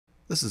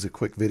This is a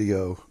quick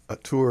video, a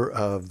tour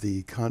of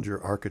the Conjur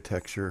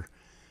architecture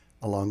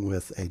along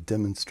with a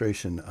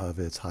demonstration of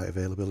its high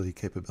availability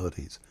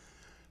capabilities.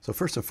 So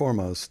first and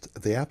foremost,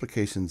 the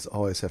applications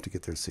always have to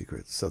get their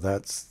secrets. So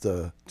that's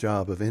the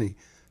job of any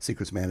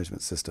secrets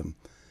management system,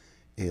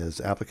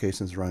 is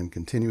applications run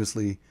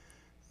continuously.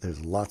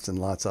 There's lots and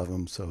lots of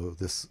them. So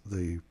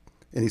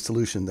any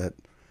solution that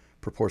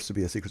purports to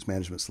be a secrets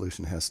management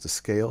solution has to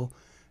scale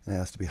and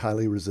has to be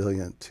highly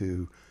resilient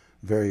to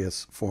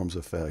various forms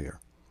of failure.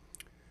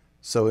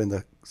 So in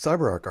the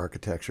CyberArk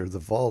architecture, the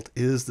Vault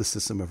is the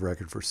system of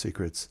record for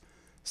secrets.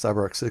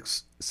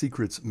 CyberArk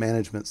secrets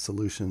management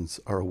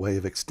solutions are a way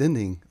of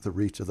extending the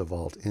reach of the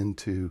Vault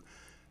into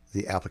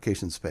the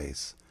application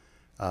space.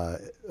 A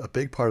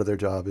big part of their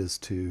job is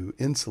to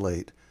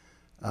insulate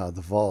the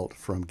Vault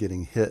from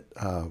getting hit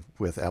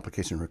with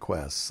application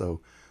requests.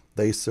 So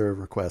they serve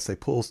requests, they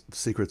pull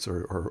secrets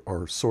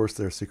or source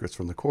their secrets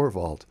from the core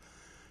Vault,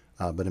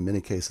 but in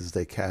many cases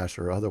they cache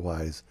or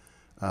otherwise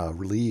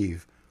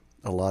relieve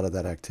a lot of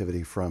that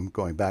activity from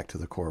going back to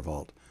the core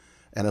Vault.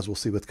 And as we'll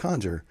see with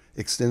Conjur,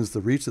 extends the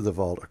reach of the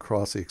Vault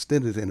across the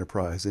extended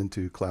enterprise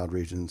into cloud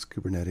regions,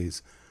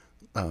 Kubernetes,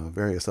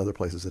 various other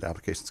places that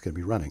applications can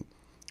be running.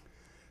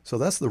 So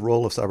that's the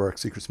role of CyberArk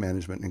Secrets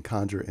Management and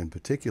Conjur in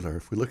particular.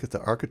 If we look at the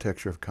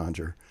architecture of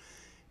Conjur,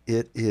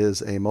 it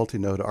is a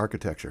multi-node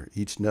architecture.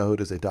 Each node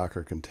is a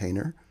Docker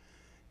container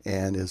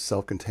and is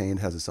self-contained,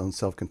 has its own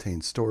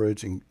self-contained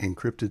storage,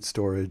 encrypted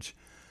storage,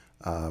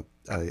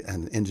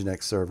 an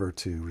Nginx server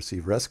to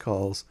receive REST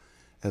calls,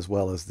 as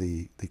well as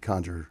the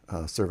Conjur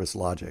service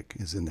logic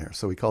is in there.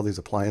 So we call these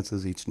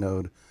appliances. Each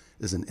node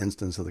is an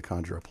instance of the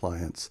Conjur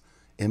appliance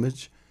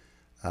image.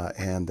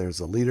 And there's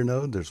a leader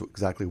node. There's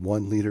exactly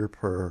one leader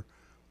per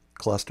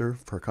cluster,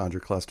 per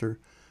Conjur cluster.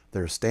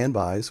 There are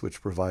standbys,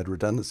 which provide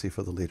redundancy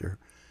for the leader.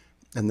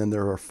 And then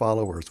there are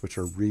followers, which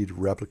are read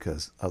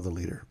replicas of the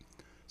leader.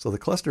 So the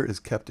cluster is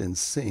kept in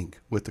sync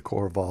with the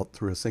core Vault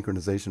through a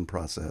synchronization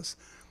process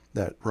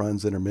that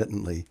runs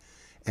intermittently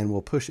and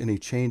will push any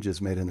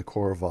changes made in the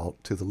core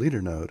Vault to the leader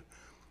node,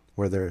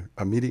 where they're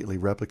immediately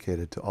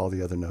replicated to all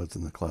the other nodes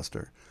in the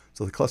cluster.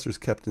 So the cluster is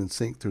kept in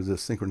sync through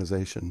this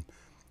synchronization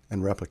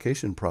and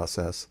replication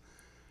process.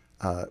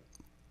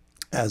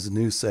 As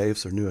new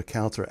safes or new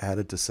accounts are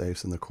added to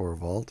safes in the core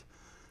Vault,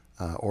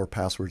 or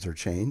passwords are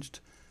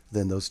changed,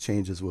 then those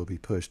changes will be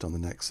pushed on the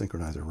next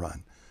synchronizer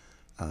run.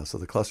 So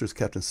the cluster is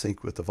kept in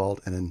sync with the Vault,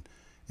 and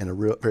in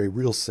a very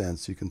real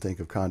sense, you can think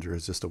of Conjur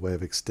as just a way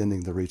of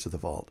extending the reach of the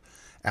Vault.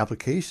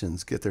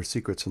 Applications get their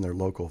secrets from their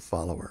local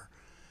follower.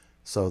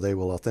 So they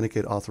will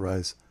authenticate,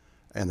 authorize,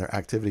 and their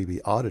activity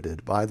be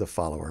audited by the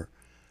follower.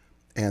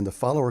 And the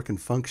follower can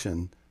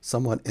function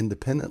somewhat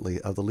independently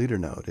of the leader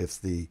node.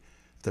 If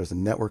there's a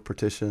network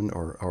partition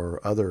or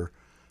other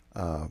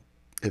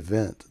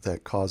event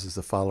that causes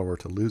the follower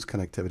to lose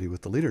connectivity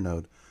with the leader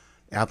node,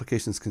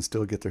 applications can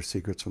still get their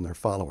secrets from their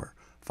follower.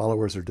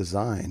 Followers are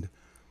designed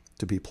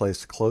to be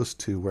placed close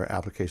to where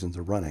applications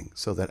are running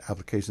so that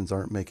applications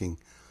aren't making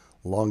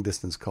long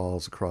distance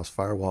calls across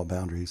firewall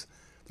boundaries.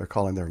 They're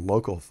calling their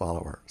local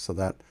follower. So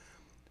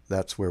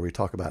that's where we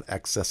talk about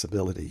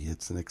accessibility.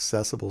 It's an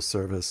accessible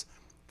service.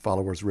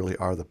 Followers really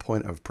are the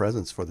point of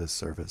presence for this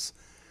service.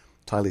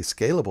 It's highly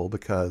scalable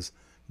because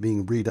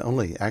being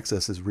read-only,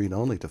 access is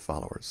read-only to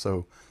followers.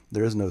 So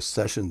there is no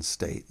session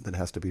state that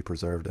has to be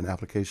preserved. An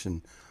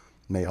application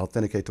may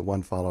authenticate to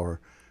one follower,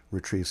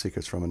 retrieve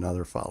secrets from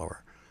another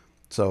follower.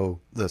 So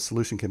the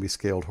solution can be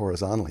scaled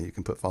horizontally. You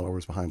can put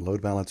followers behind load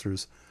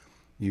balancers,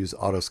 use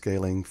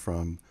auto-scaling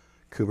from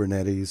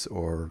Kubernetes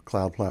or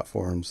cloud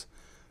platforms,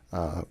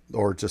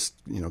 or just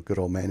good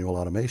old manual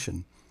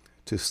automation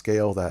to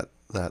scale the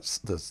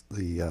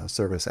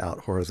service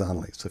out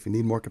horizontally. So if you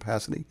need more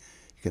capacity,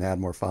 you can add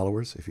more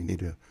followers. If you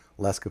need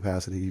less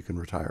capacity, you can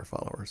retire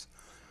followers.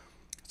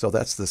 So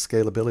that's the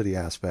scalability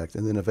aspect,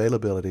 and then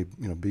availability,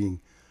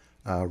 being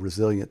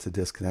resilient to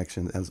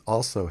disconnection, and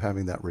also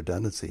having that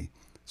redundancy.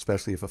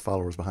 Especially if a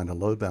follower is behind a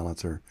load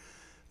balancer,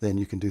 then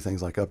you can do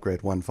things like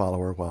upgrade one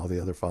follower while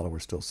the other follower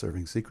is still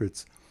serving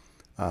secrets,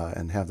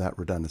 and have that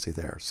redundancy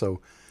there.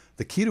 So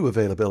the key to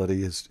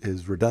availability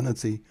is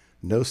redundancy,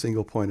 no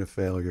single point of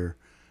failure,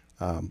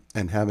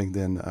 and having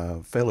then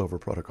failover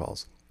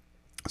protocols.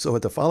 So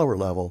at the follower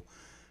level,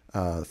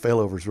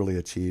 failover is really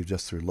achieved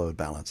just through load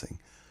balancing,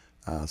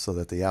 so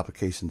that the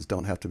applications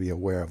don't have to be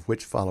aware of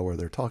which follower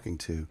they're talking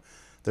to.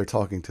 They're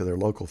talking to their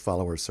local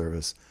follower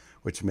service,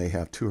 which may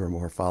have two or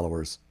more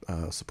followers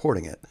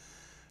supporting it.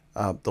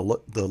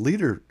 The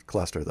leader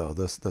cluster, though,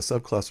 the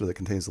subcluster that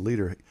contains the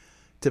leader,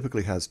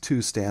 typically has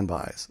two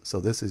standbys.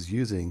 So this is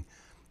using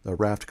the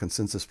Raft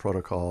consensus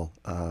protocol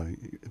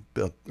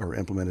built or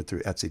implemented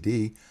through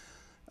etcd,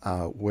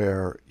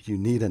 where you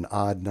need an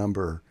odd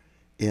number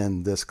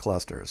in this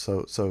cluster.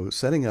 So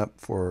setting up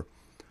for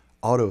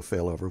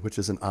auto-failover, which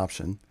is an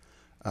option,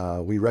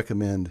 we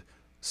recommend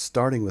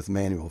starting with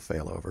manual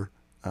failover,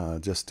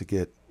 just to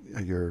get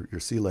your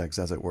sea legs,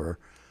 as it were,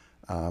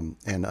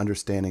 and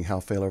understanding how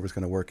failover is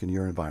going to work in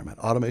your environment.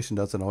 Automation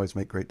doesn't always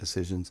make great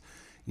decisions.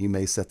 You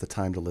may set the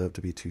time to live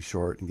to be too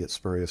short and get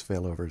spurious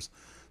failovers.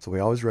 So we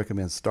always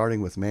recommend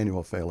starting with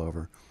manual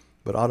failover,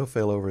 but auto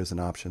failover is an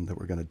option that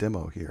we're going to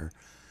demo here.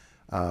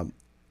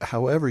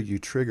 However you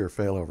trigger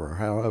failover, or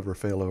however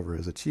failover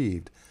is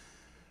achieved,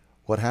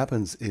 what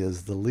happens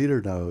is the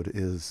leader node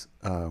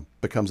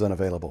becomes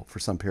unavailable for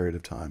some period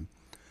of time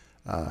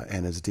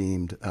and is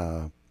deemed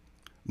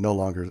no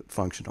longer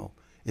functional.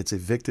 It's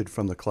evicted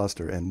from the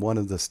cluster, and one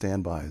of the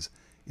standbys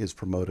is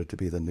promoted to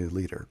be the new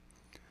leader.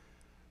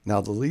 Now,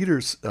 the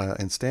leaders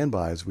and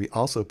standbys we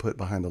also put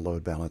behind the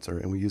load balancer,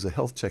 and we use a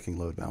health checking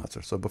load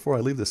balancer. So before I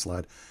leave this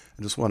slide,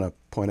 I just want to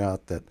point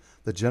out that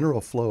the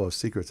general flow of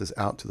secrets is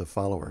out to the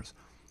followers.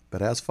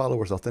 But as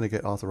followers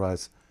authenticate,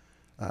 authorize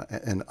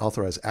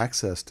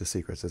access to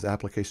secrets, as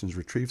applications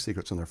retrieve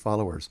secrets from their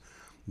followers,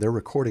 they're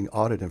recording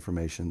audit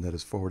information that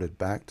is forwarded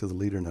back to the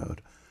leader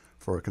node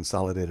for a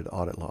consolidated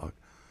audit log.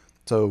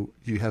 So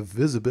you have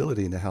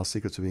visibility into how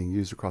secrets are being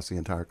used across the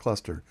entire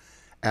cluster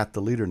at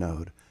the leader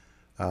node.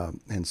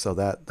 And so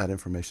that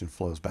information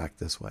flows back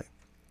this way.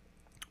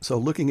 So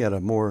looking at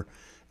a more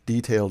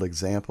detailed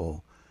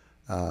example,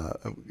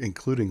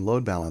 including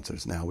load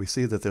balancers now, we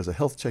see that there's a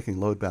health checking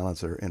load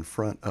balancer in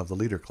front of the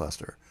leader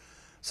cluster.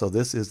 So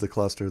this is the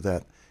cluster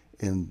that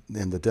in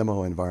the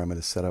demo environment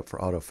is set up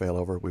for auto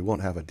failover. We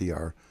won't have a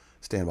DR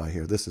standby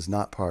here. This is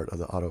not part of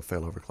the auto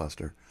failover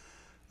cluster,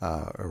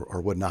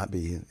 or would not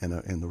be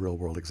in the real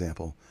world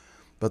example.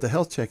 But the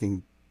health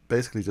checking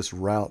basically just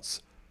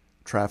routes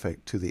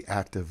traffic to the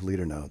active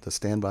leader node. The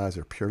standbys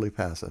are purely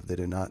passive. They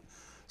do not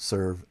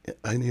serve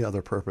any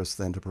other purpose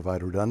than to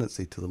provide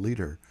redundancy to the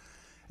leader.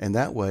 And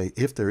that way,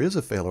 if there is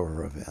a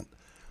failover event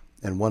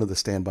and one of the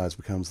standbys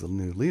becomes the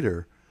new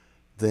leader,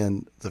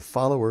 then the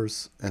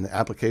followers and the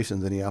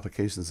applications, any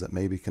applications that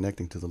may be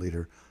connecting to the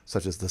leader,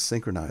 such as the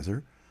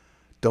synchronizer,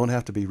 don't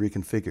have to be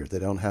reconfigured. They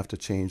don't have to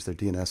change their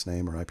DNS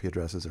name or IP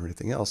addresses or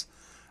anything else.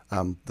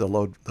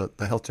 The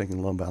health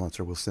checking load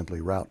balancer will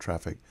simply route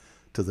traffic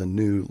to the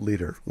new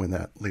leader when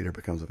that leader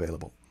becomes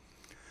available.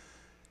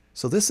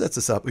 So this sets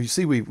us up. You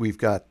see we've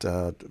got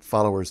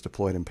followers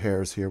deployed in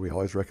pairs here. We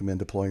always recommend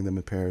deploying them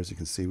in pairs. You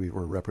can see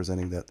we're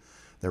representing that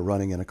they're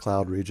running in a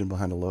cloud region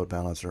behind a load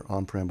balancer,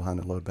 on-prem behind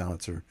a load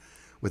balancer,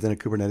 within a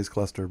Kubernetes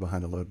cluster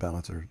behind a load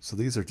balancer. So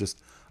these are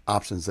just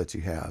options that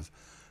you have.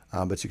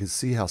 But you can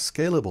see how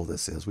scalable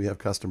this is. We have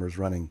customers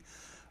running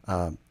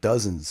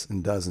dozens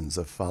and dozens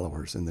of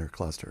followers in their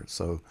cluster.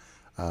 So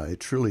it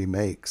truly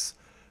makes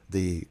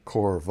the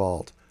core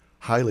vault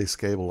highly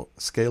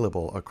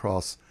scalable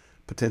across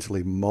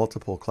potentially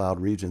multiple cloud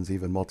regions,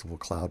 even multiple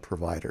cloud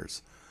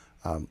providers,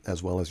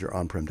 as well as your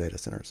on-prem data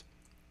centers.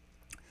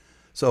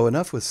 So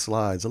enough with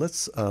slides.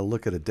 Let's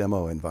look at a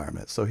demo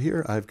environment. So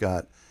here I've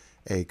got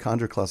a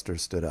Conjur cluster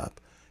stood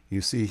up.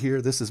 You see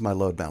here, this is my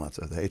load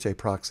balancer, the HA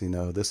proxy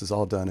node. This is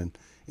all done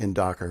in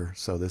Docker,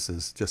 so this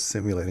is just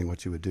simulating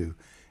what you would do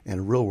in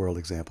a real-world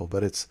example,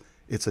 but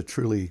it's a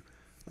truly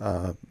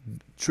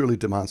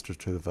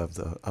demonstrative of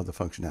the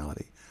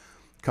functionality.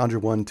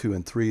 Conjur 1, 2,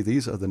 and 3,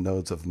 these are the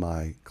nodes of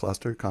my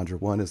cluster. Conjur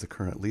 1 is the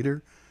current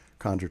leader.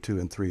 Conjur 2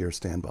 and 3 are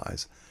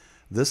standbys.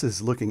 This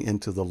is looking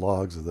into the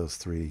logs of those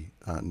three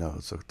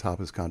nodes. So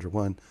top is Conjur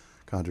 1,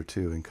 Conjur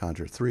 2, and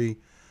Conjur 3.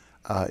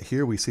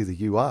 Here we see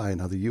the UI.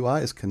 Now the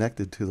UI is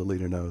connected to the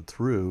leader node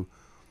through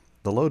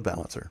the load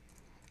balancer.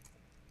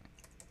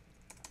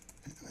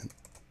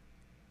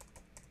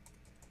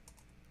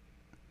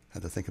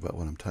 Had to think about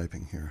what I'm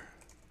typing here.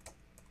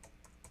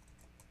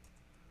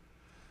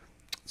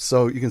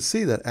 So you can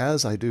see that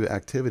as I do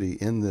activity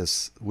in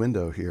this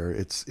window here,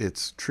 it's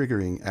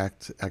triggering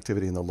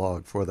activity in the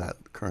log for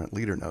that current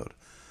leader node.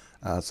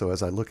 So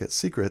as I look at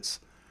secrets,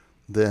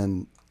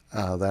 then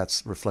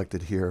that's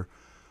reflected here.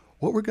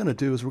 What we're going to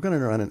do is we're going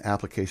to run an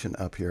application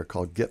up here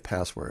called get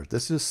password.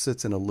 This just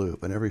sits in a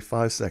loop and every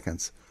 5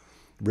 seconds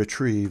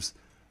retrieves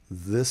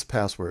this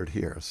password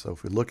here. So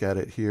if we look at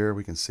it here,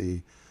 we can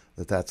see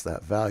that that's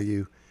that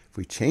value. If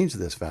we change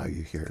this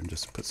value here and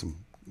just put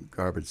some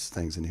garbage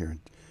things in here and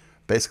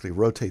basically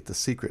rotate the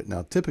secret.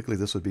 Now, typically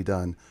this would be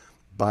done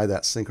by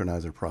that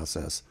synchronizer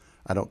process.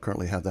 I don't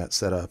currently have that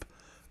set up,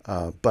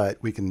 but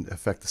we can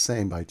affect the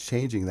same by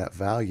changing that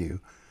value.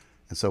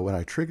 And so when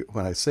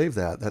I save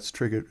that, that's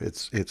triggered.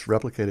 It's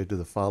replicated to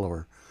the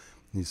follower.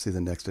 And you see the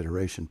next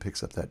iteration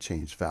picks up that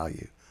changed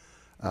value.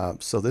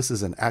 So this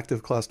is an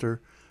active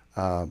cluster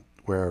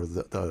where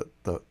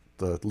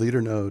the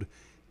leader node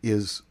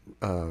is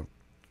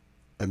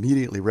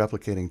immediately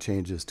replicating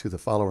changes to the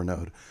follower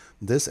node.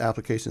 This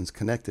application is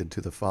connected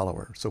to the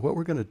follower. So what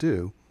we're going to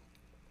do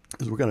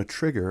is we're going to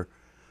trigger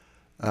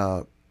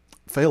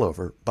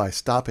failover by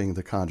stopping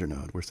the Conjur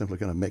node. We're simply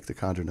going to make the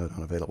Conjur node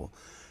unavailable.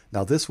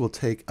 Now this will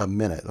take a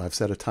minute. I've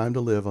set a time to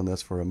live on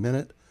this for a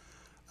minute.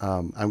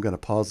 I'm going to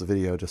pause the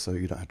video just so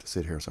you don't have to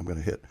sit here. So I'm going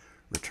to hit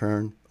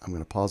return. I'm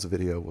going to pause the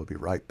video. We'll be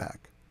right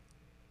back.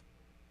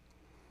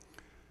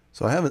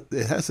 So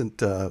it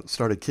hasn't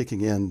started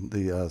kicking in.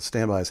 The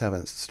standbys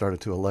haven't started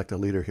to elect a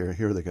leader here.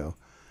 Here they go.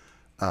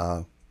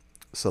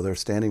 So they're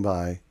standing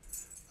by.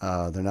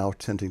 They're now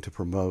attempting to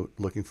promote,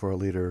 looking for a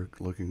leader,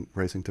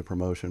 racing to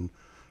promotion,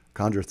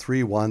 Conjur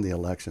 3 won the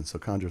election, so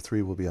Conjur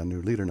 3 will be a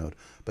new leader node.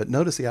 But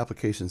notice the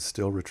application is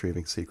still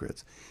retrieving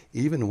secrets,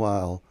 even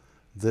while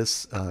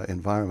this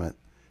environment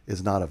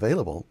is not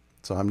available.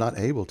 So I'm not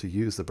able to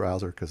use the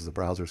browser because the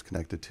browser is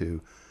connected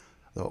to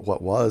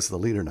what was the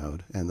leader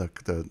node, and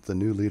the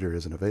new leader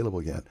isn't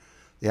available yet.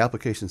 The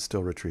application is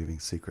still retrieving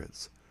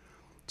secrets.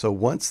 So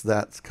once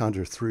that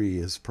Conjur 3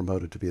 is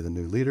promoted to be the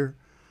new leader,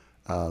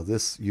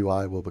 this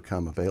UI will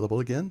become available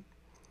again,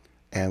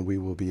 and we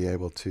will be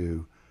able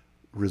to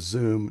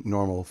resume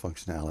normal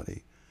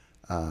functionality.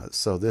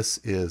 So this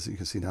is, you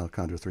can see now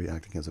Conjur 3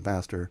 acting as a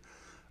master.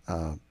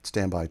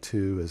 Standby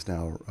 2 is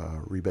now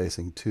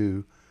rebasing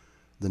to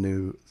the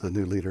new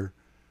leader.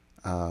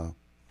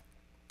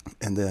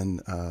 And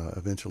then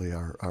eventually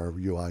our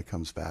UI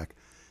comes back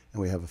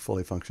and we have a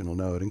fully functional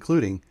node,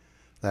 including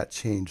that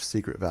changed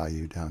secret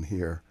value down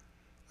here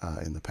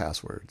in the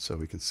password. So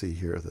we can see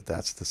here that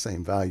that's the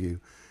same value.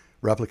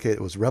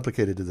 It was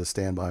replicated to the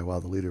standby while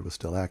the leader was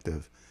still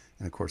active.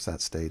 And of course, that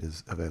state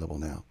is available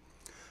now.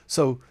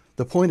 So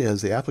the point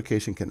is the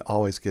application can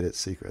always get its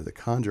secret. The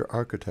Conjur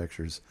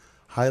architecture is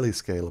highly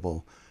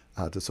scalable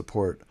to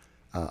support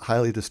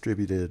highly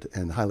distributed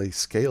and highly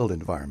scaled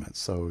environments.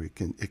 So it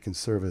can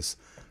service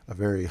a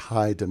very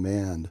high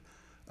demand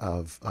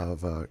of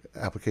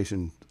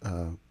application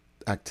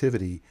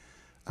activity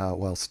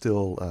while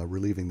still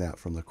relieving that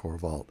from the core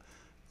vault.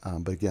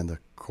 But again, the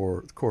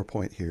core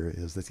point here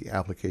is that the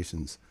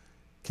applications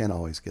can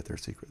always get their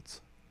secrets.